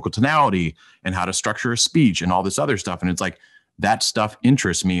like vocal tonality and how to structure a speech and all this other stuff. And it's like, that stuff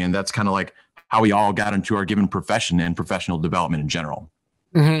interests me. And that's kind of like how we all got into our given profession and professional development in general.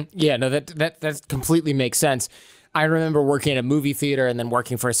 Yeah, no, that completely makes sense. I remember working at a movie theater and then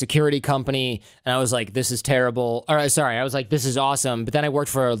working for a security company. And I was like, this is terrible. Or sorry, I was like, this is awesome. But then I worked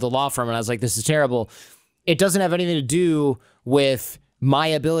for the law firm and I was like, this is terrible. It doesn't have anything to do with my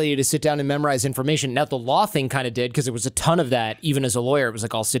ability to sit down and memorize information. Now, the law thing kind of did because there was a ton of that. Even as a lawyer, it was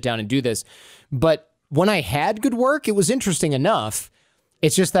like, I'll sit down and do this. But when I had good work, it was interesting enough.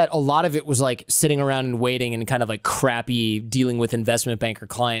 It's just that a lot of it was like sitting around and waiting and kind of like crappy dealing with investment banker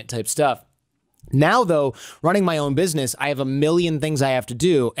client type stuff. Now, though, running my own business, I have a million things I have to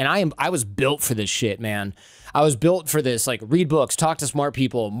do. And I was built for this shit, man. I was built for this, like read books, talk to smart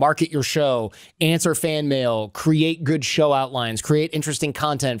people, market your show, answer fan mail, create good show outlines, create interesting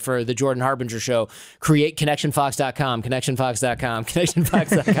content for the Jordan Harbinger Show, create connectionfox.com, connectionfox.com,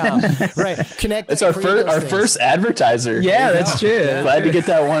 right? Connect. It's our first advertiser. Yeah, that's true. Yeah. Glad to get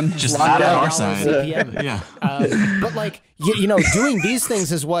that one. Just not on our side. Yeah. But like, you know, doing these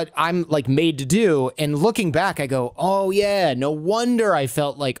things is what I'm like made to do. And looking back, I go, oh yeah, no wonder I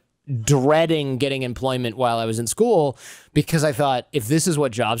felt like dreading getting employment while I was in school, because I thought, if this is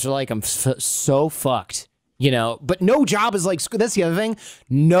what jobs are like, I'm so fucked, you know. But no job is like school. That's the other thing.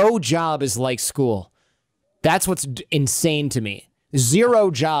 No job is like school. That's what's insane to me.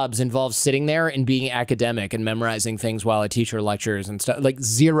 0 jobs involve sitting there and being academic and memorizing things while a teacher lectures and stuff. Like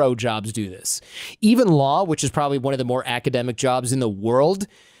 0 jobs do this. Even law, which is probably one of the more academic jobs in the world,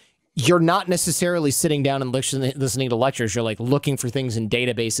 you're not necessarily sitting down and listening to lectures. You're like looking for things in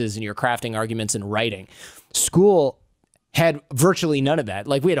databases and you're crafting arguments and writing. School, had virtually none of that.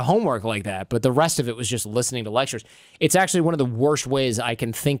 Like we had homework like that, but the rest of it was just listening to lectures. It's actually one of the worst ways I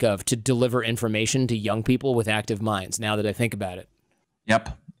can think of to deliver information to young people with active minds, now that I think about it.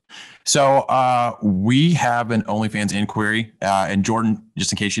 Yep. So we have an OnlyFans inquiry. And Jordan,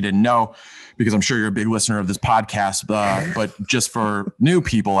 just in case you didn't know, because I'm sure you're a big listener of this podcast, but just for new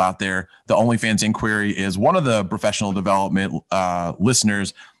people out there, the OnlyFans inquiry is one of the professional development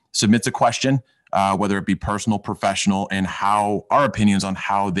listeners submits a question, whether it be personal, professional, and how our opinions on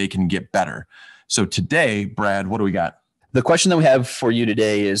how they can get better. So today, Brad, what do we got? The question that we have for you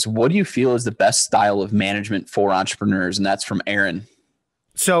today is, what do you feel is the best style of management for entrepreneurs? And that's from Aaron.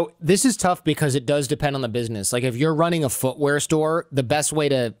 So this is tough because it does depend on the business. Like if you're running a footwear store, the best way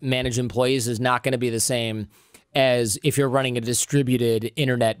to manage employees is not going to be the same as if you're running a distributed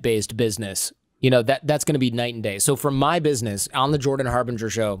internet-based business. You know, that's going to be night and day. So for my business on the Jordan Harbinger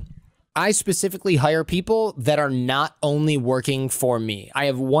Show, I specifically hire people that are not only working for me. I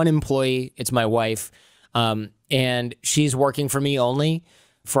have one employee, it's my wife, and she's working for me only.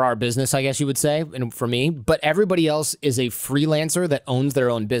 For our business, I guess you would say, and for me, but everybody else is a freelancer that owns their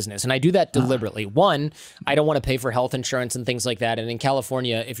own business. And I do that deliberately. One, I don't want to pay for health insurance and things like that. And in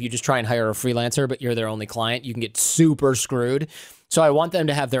California, if you just try and hire a freelancer, but you're their only client, you can get super screwed. So I want them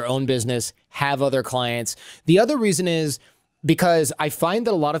to have their own business, have other clients. The other reason is because I find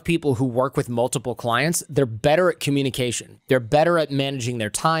that a lot of people who work with multiple clients, they're better at communication. They're better at managing their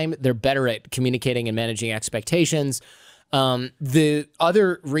time. They're better at communicating and managing expectations. The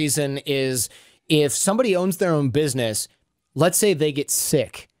other reason is if somebody owns their own business, let's say they get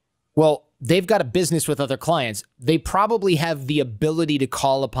sick. Well, they've got a business with other clients. They probably have the ability to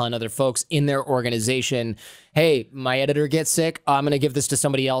call upon other folks in their organization. Hey, my editor gets sick. I'm going to give this to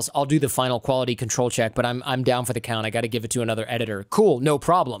somebody else. I'll do the final quality control check, but I'm down for the count. I got to give it to another editor. Cool, no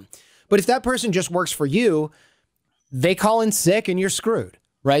problem. But if that person just works for you, they call in sick and you're screwed.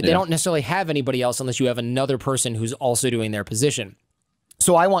 Right? Yeah. They don't necessarily have anybody else unless you have another person who's also doing their position.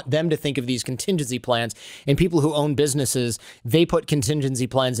 So I want them to think of these contingency plans, and people who own businesses, they put contingency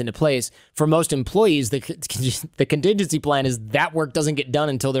plans into place. For most employees, the contingency plan is that work doesn't get done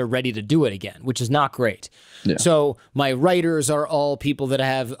until they're ready to do it again, which is not great. Yeah. So my writers are all people that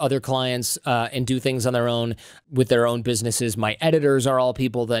have other clients and do things on their own with their own businesses. My editors are all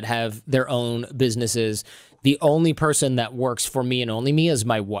people that have their own businesses. The only person that works for me and only me is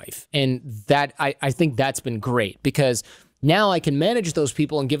my wife. And that I think that's been great because now I can manage those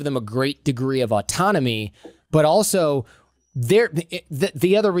people and give them a great degree of autonomy, but also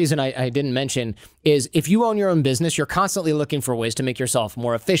the other reason I didn't mention is if you own your own business, you're constantly looking for ways to make yourself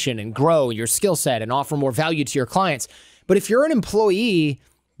more efficient and grow your skill set and offer more value to your clients. But if you're an employee,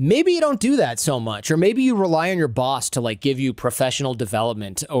 maybe you don't do that so much, or maybe you rely on your boss to like give you professional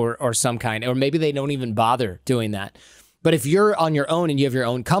development or some kind, or maybe they don't even bother doing that. But if you're on your own and you have your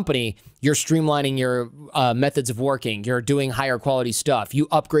own company, you're streamlining your methods of working, you're doing higher quality stuff, you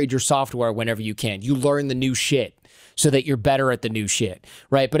upgrade your software whenever you can, you learn the new shit so that you're better at the new shit,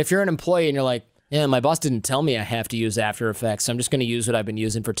 right? But if you're an employee and you're like, yeah, my boss didn't tell me I have to use After Effects, so I'm just going to use what I've been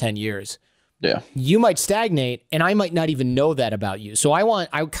using for 10 years. Yeah. You might stagnate, and I might not even know that about you. So I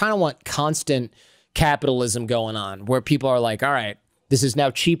kind of want constant capitalism going on where people are like, all right, this is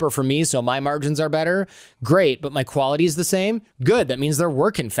now cheaper for me, so my margins are better. Great, but my quality is the same. Good, that means they're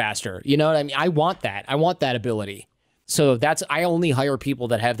working faster. You know what I mean? I want that. I want that ability. So I only hire people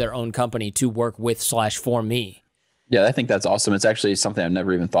that have their own company to work with / for me. Yeah, I think that's awesome. It's actually something I've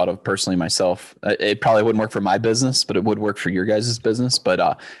never even thought of personally myself. It probably wouldn't work for my business, but it would work for your guys' business. But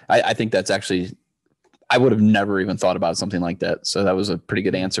I think that's actually, I would have never even thought about something like that. So that was a pretty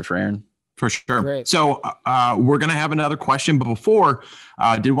good answer for Aaron. For sure. Great. So we're going to have another question. But before,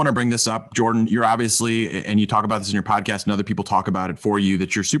 I did want to bring this up. Jordan, you're obviously, and you talk about this in your podcast and other people talk about it for you,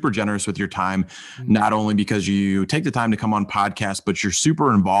 that you're super generous with your time, not only because you take the time to come on podcasts, but you're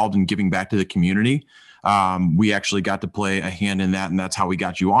super involved in giving back to the community. We actually got to play a hand in that, and that's how we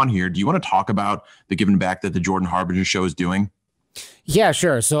got you on here. Do you want to talk about the giving back that the Jordan Harbinger Show is doing? Yeah,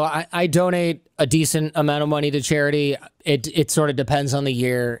 sure. So I donate a decent amount of money to charity. It sort of depends on the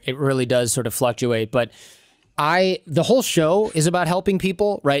year. It really does sort of fluctuate. But the whole show is about helping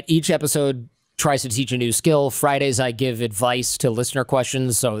people, right? Each episode tries to teach a new skill. Fridays, I give advice to listener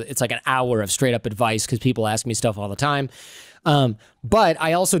questions. So it's like an hour of straight up advice because people ask me stuff all the time. But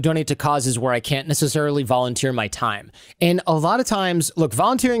I also donate to causes where I can't necessarily volunteer my time. And a lot of times, look,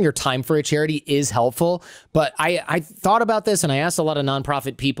 volunteering your time for a charity is helpful, but I thought about this and I asked a lot of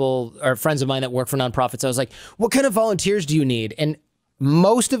nonprofit people or friends of mine that work for nonprofits. I was like, what kind of volunteers do you need? And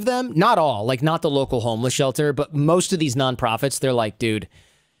most of them, not all, like not the local homeless shelter, but most of these nonprofits, they're like, dude,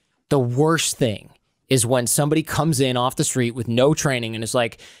 the worst thing is when somebody comes in off the street with no training and is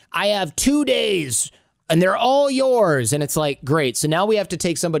like, I have 2 days and they're all yours. And it's like, great. So now we have to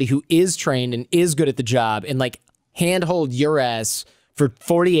take somebody who is trained and is good at the job and like handhold your ass for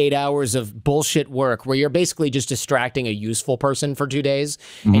 48 hours of bullshit work where you're basically just distracting a useful person for 2 days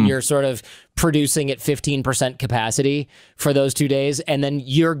and you're sort of producing at 15% capacity for those 2 days. And then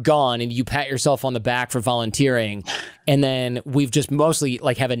you're gone and you pat yourself on the back for volunteering. And then we've just mostly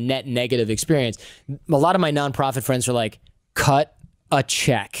like have a net negative experience. A lot of my nonprofit friends are like, cut a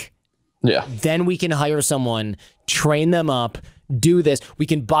check. Yeah. Then we can hire someone, train them up, do this. We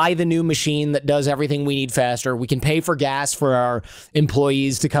can buy the new machine that does everything we need faster. We can pay for gas for our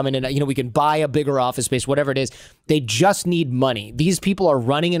employees to come in and, we can buy a bigger office space, whatever it is. They just need money. These people are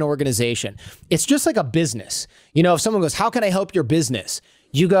running an organization. It's just like a business. If someone goes, how can I help your business?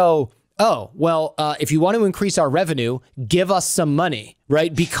 You go, oh, well, if you want to increase our revenue, give us some money,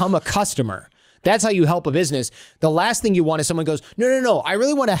 right? Become a customer. That's how you help a business. The last thing you want is someone goes, no, I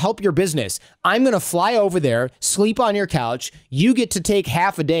really want to help your business. I'm going to fly over there, sleep on your couch. You get to take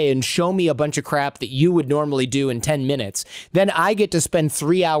half a day and show me a bunch of crap that you would normally do in 10 minutes. Then I get to spend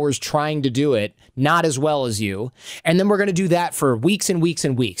 3 hours trying to do it, not as well as you. And then we're going to do that for weeks and weeks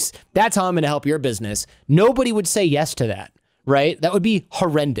and weeks. That's how I'm going to help your business. Nobody would say yes to that, right? That would be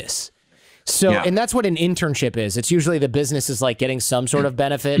horrendous. So, and that's what an internship is. It's usually the business is like getting some sort of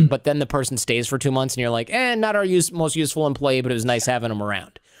benefit, but then the person stays for 2 months and you're like, not our most useful employee, but it was nice having them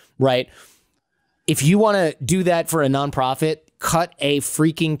around, right? If you want to do that for a nonprofit, cut a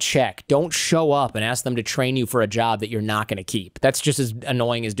freaking check. Don't show up and ask them to train you for a job that you're not going to keep. That's just as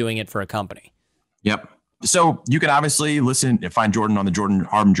annoying as doing it for a company. Yep. So you can obviously listen and find Jordan on the Jordan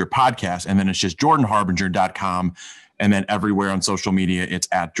Harbinger podcast, and then it's just jordanharbinger.com. And then everywhere on social media, it's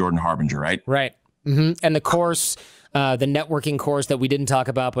at Jordan Harbinger, right? Right. And the course, the networking course that we didn't talk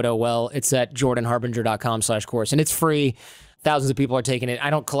about, but oh well, it's at jordanharbinger.com/course. And it's free. Thousands of people are taking it.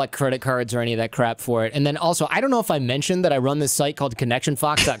 I don't collect credit cards or any of that crap for it. And then also, I don't know if I mentioned that I run this site called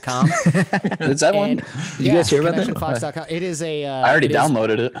connectionfox.com. Is that one? Did you guys hear about that? Connectionfox.com. It is a... I already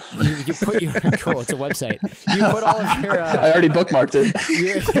downloaded it. You put your... Cool, it's a website. You put all of your... I already bookmarked it.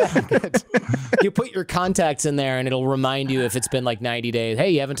 You put your contacts in there and it'll remind you if it's been like 90 days.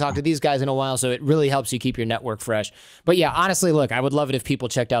 Hey, you haven't talked to these guys in a while, so it really helps you keep your network fresh. But yeah, honestly, look, I would love it if people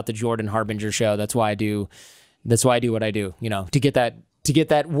checked out the Jordan Harbinger Show. That's why I do what I do, to get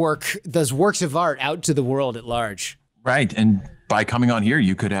that work, those works of art out to the world at large. Right. And by coming on here,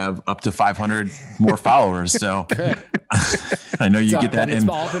 you could have up to 500 more followers. So I know you get that it's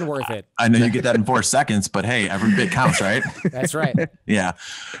all been worth it. I know you get that in 4 seconds, but hey, every bit counts, right? That's right. Yeah.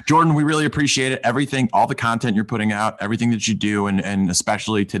 Jordan, we really appreciate it. Everything, all the content you're putting out, everything that you do, and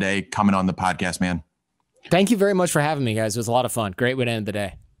especially today coming on the podcast, man. Thank you very much for having me, guys. It was a lot of fun. Great way to end the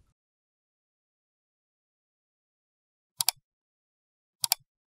day.